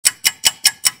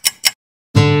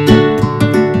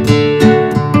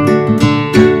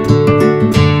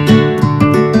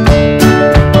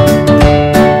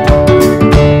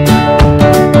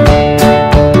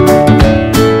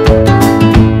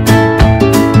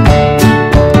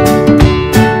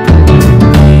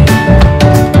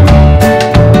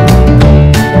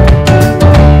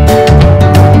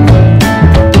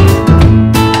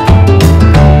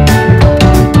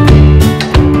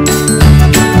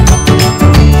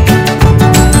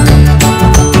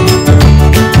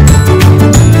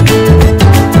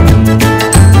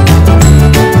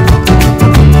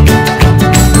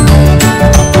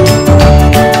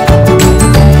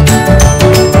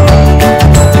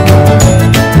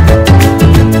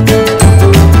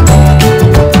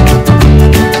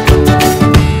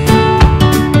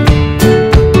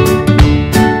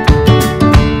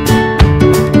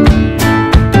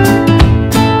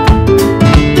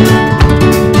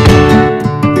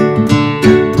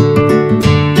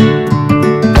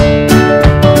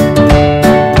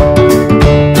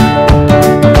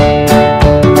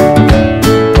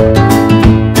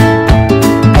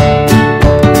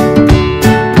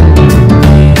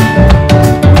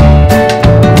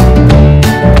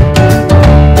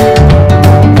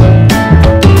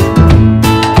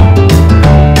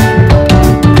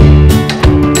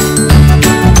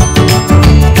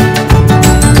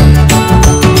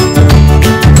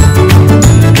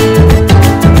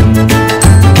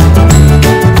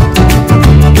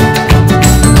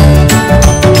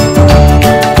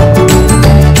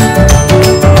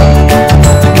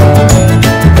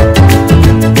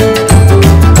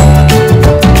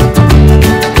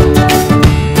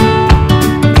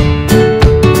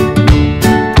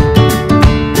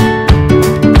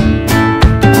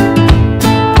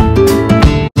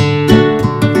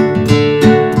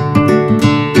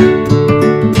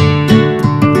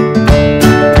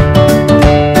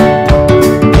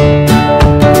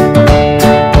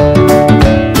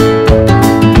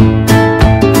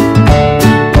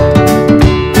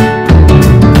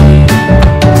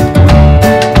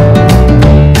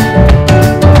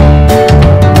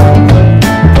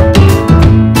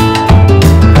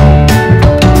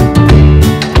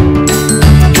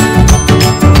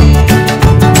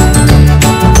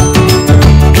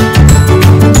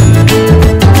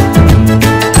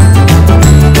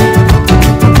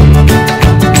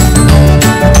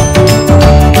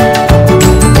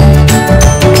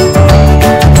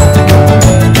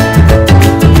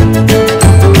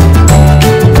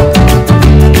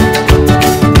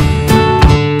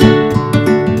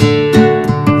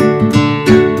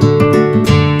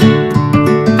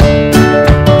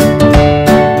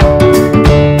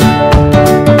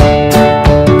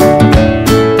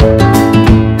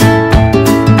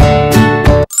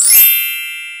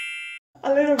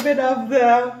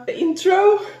the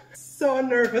intro. So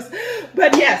nervous.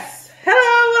 But yes,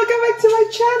 hello, welcome back to my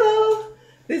channel.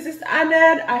 This is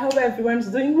Annette. I hope everyone's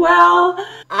doing well.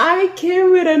 I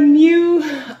came with a new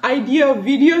idea of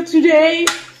video today.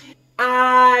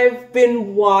 I've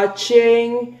been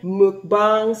watching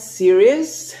mukbang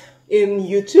series in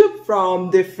YouTube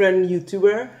from different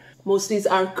YouTubers. Mostly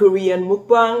are Korean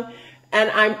mukbang, and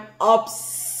I'm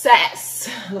obsessed,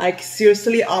 like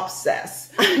seriously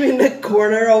obsessed. I'm in the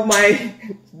corner of my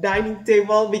dining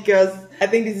table because I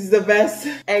think this is the best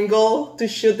angle to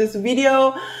shoot this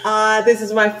video. This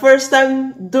is my first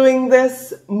time doing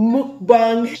this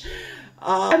mukbang.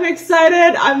 I'm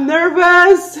excited, I'm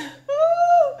nervous.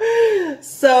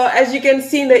 So as you can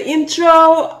see in the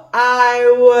intro,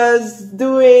 I was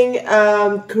doing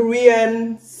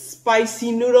Korean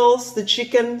spicy noodles, the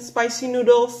chicken spicy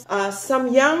noodles,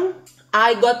 Samyang.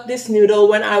 I got this noodle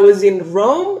when I was in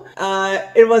Rome.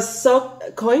 It was so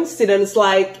coincidence,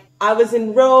 like I was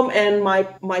in Rome and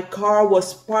my car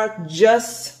was parked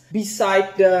just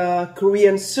beside the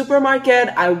Korean supermarket.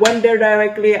 I went there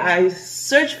directly, I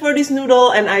searched for this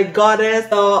noodle and I got it.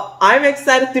 So I'm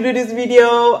excited to do this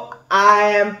video.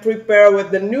 I am prepared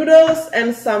with the noodles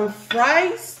and some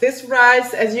fries. This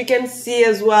rice, as you can see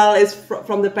as well, is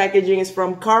from the packaging, is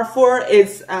from Carrefour.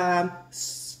 It's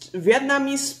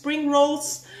Vietnamese spring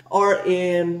rolls, or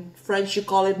in French you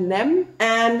call it nem,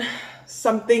 and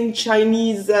something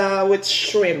Chinese with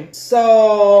shrimp.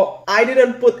 So I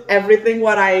didn't put everything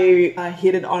what I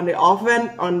heated on the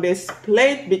oven on this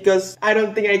plate because I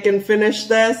don't think I can finish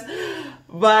this,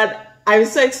 but I'm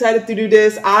so excited to do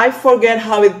this. I forget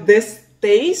how this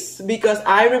tastes because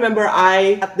I remember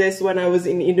I had this when I was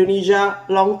in Indonesia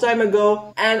long time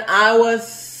ago and I was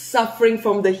suffering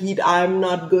from the heat. I'm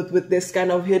not good with this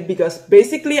kind of heat because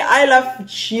basically I love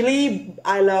chili,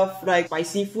 I love like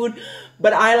spicy food,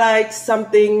 but I like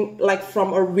something like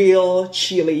from a real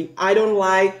chili. I don't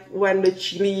like when the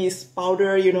chili is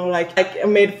powder, you know, like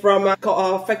made from a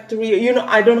factory, you know,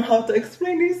 I don't know how to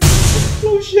explain this.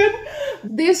 Explosion.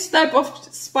 This type of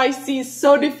spicy is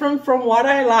so different from what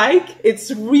I like.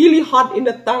 It's really hot in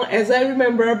the tongue as I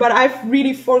remember, but I've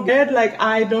really forget, like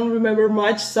I don't remember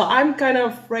much, so I'm kind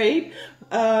of afraid.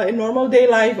 In normal day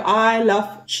life, I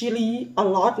love chili a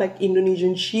lot, like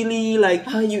Indonesian chili, like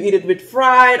you eat it with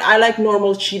fried. I like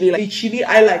normal chili, like chili,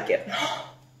 I like it.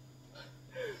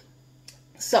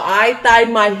 So I tied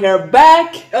my hair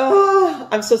back. Oh,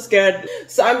 I'm so scared.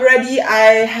 So I'm ready.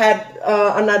 I had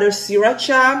another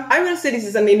sriracha. I will say this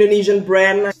is an Indonesian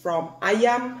brand from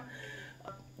Ayam.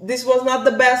 This was not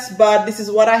the best, but this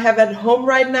is what I have at home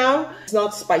right now. It's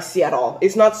not spicy at all.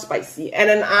 It's not spicy. And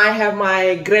then I have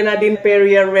my grenadine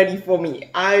Perrier ready for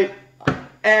me.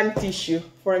 And tissue,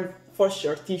 for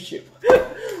sure, tissue.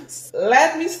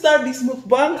 Let me start this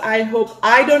mukbang. I hope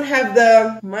I don't have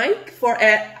the mic for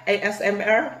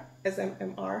ASMR.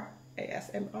 ASMR.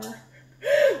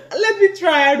 Let me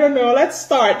try, I don't know. Let's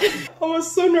start. I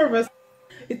was so nervous.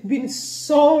 It's been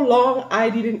so long I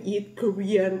didn't eat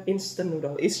Korean instant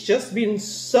noodle. It's just been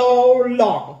so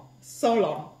long. So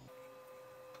long.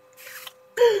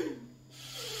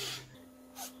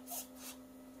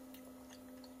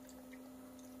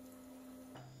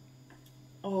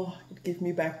 Oh, it gives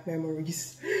me back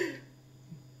memories.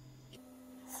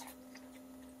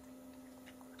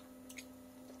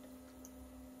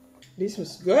 This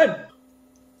was good.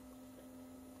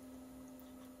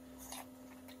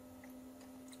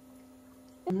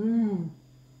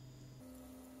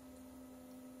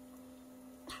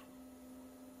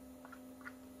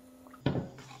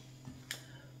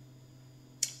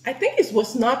 I think it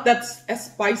was not that as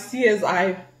spicy as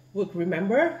I would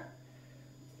remember,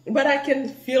 but I can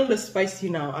feel the spicy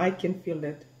now. I can feel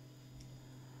it.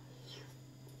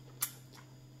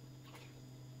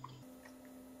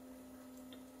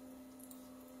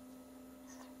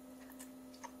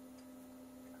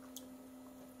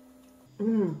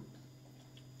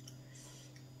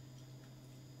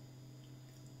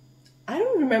 I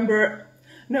don't remember.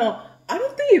 No, I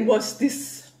don't think it was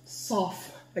this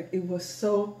soft. Like it was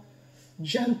so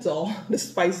gentle, the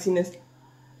spiciness.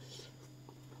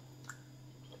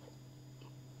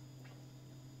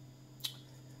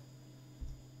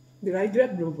 Did I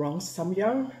get the wrong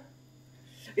Samyang?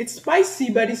 It's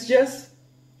spicy, but it's just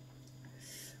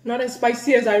not as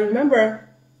spicy as I remember.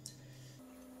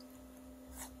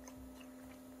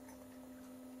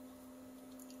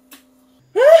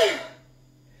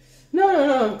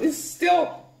 No, it's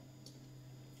still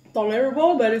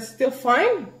tolerable, but it's still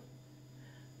fine.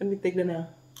 Let me take the now.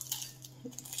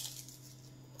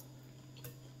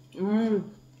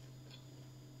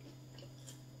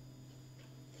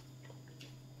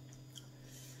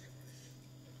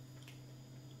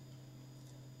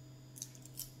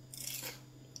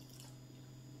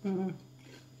 Mm.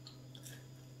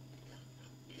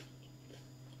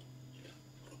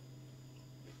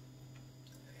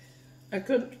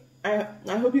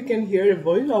 I hope you can hear the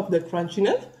voice of the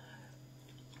crunchiness.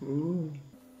 Mm.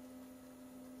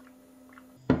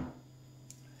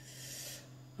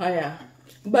 Oh yeah,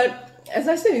 but as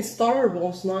I said, it's tolerable.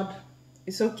 It's not.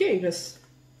 It's okay. Just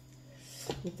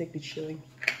let me take the chili.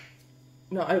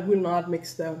 No, I will not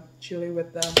mix the chili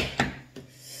with the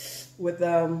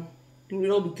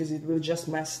noodle because it will just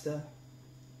mess the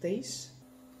taste.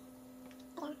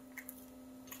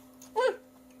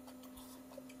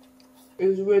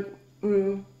 It's with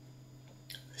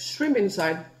shrimp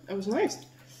inside. That was nice.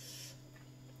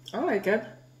 I like it.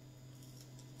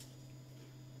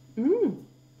 Mmm.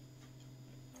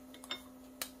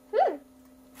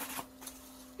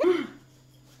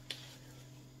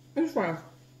 It's fine.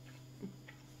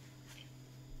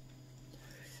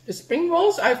 The spring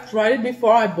rolls, I've tried it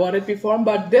before, I bought it before,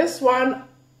 but this one,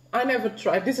 I never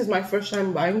tried. This is my first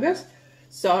time buying this,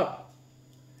 so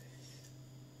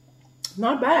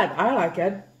not bad. I like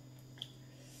it.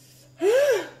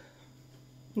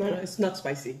 No, it's not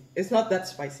spicy. It's not that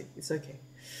spicy. It's okay.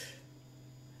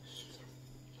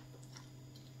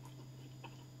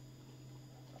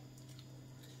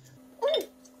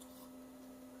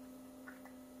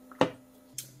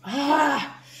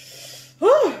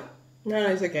 No,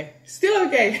 it's okay. Still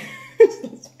okay. It's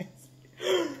not spicy.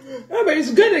 No, but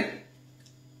it's good.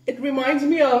 It reminds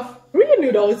me of Korean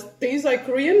noodle. It tastes like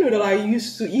Korean noodle I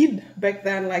used to eat back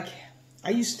then. Like, I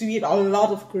used to eat a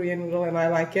lot of Korean noodle and I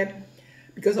like it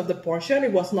because of the portion.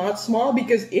 It was not small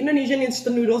because Indonesian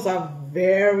instant noodles are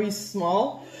very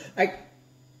small. Like,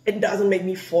 it doesn't make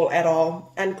me full at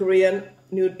all. And Korean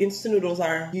instant noodles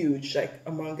are huge, like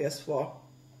humongous for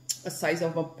a size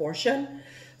of a portion.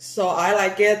 So I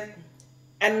like it.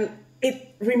 And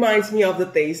it reminds me of the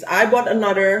taste. I bought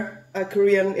another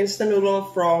Korean instant noodle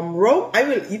from Rome. I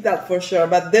will eat that for sure.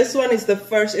 But this one is the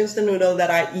first instant noodle that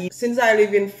I eat since I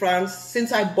live in France,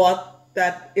 since I bought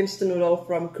that instant noodle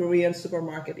from Korean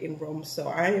supermarket in Rome. So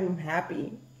I am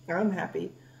happy. I'm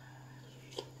happy.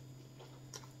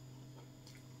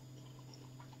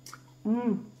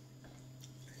 Mmm.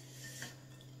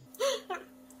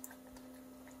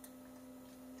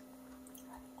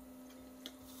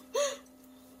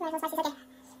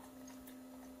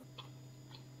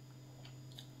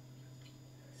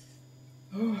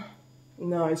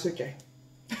 No, it's okay.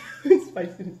 It's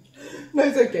spicy. No,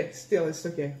 it's okay. Still, it's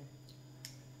okay.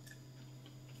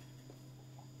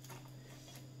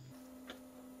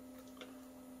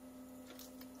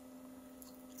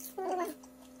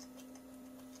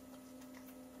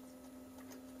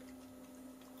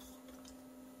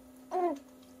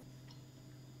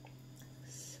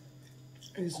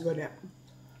 It's good, yeah.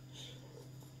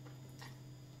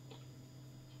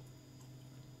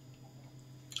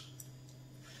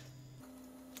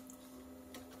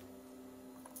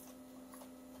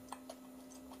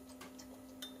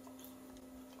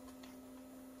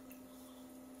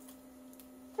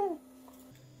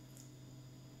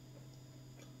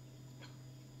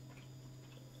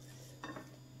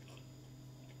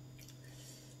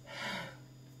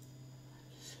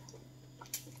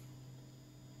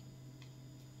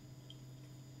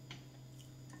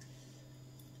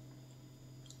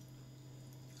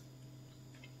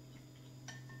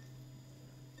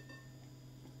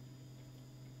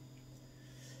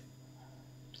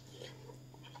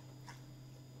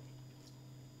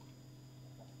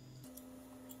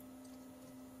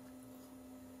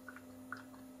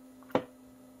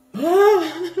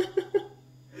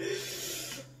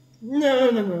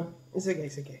 No. It's okay,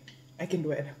 it's okay. I can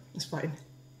do it. It's fine.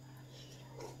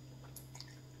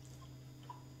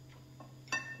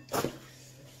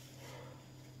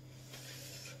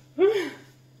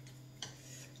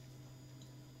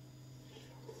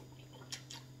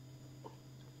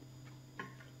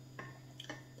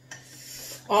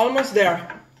 Almost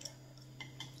there.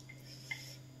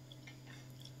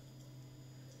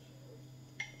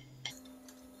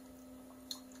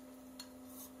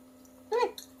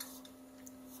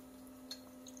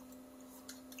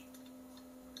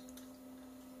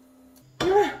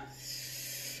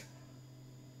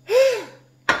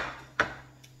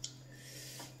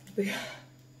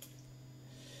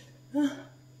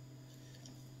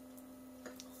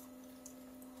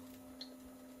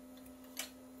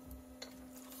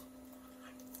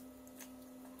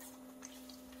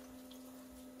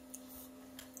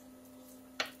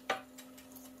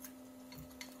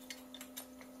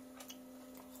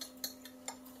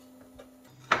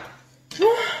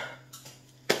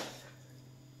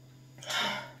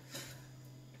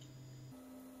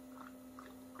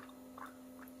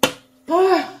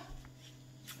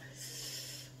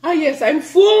 Oh yes, I'm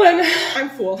full and I'm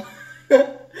full.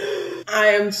 I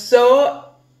am so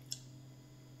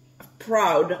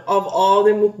proud of all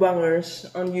the mukbangers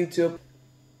on YouTube.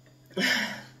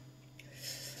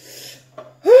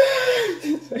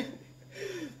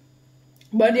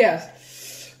 But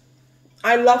yes,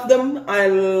 I love them. I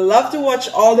love to watch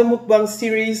all the mukbang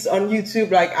series on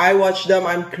YouTube. Like, I watch them.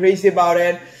 I'm crazy about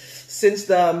it. Since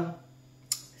the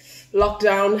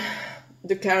lockdown,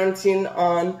 the quarantine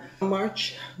on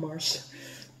March.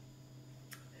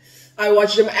 I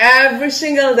watch them every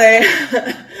single day.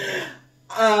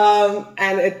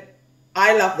 And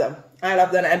I love them. I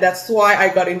love them. And that's why I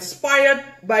got inspired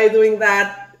by doing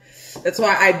that. That's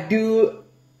why I do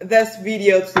this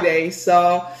video today.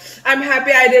 So I'm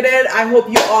happy I did it. I hope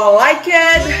you all like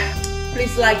it.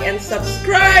 Please like and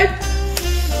subscribe.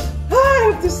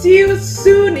 I hope to see you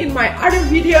soon in my other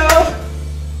video.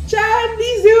 Ciao,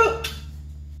 bisous.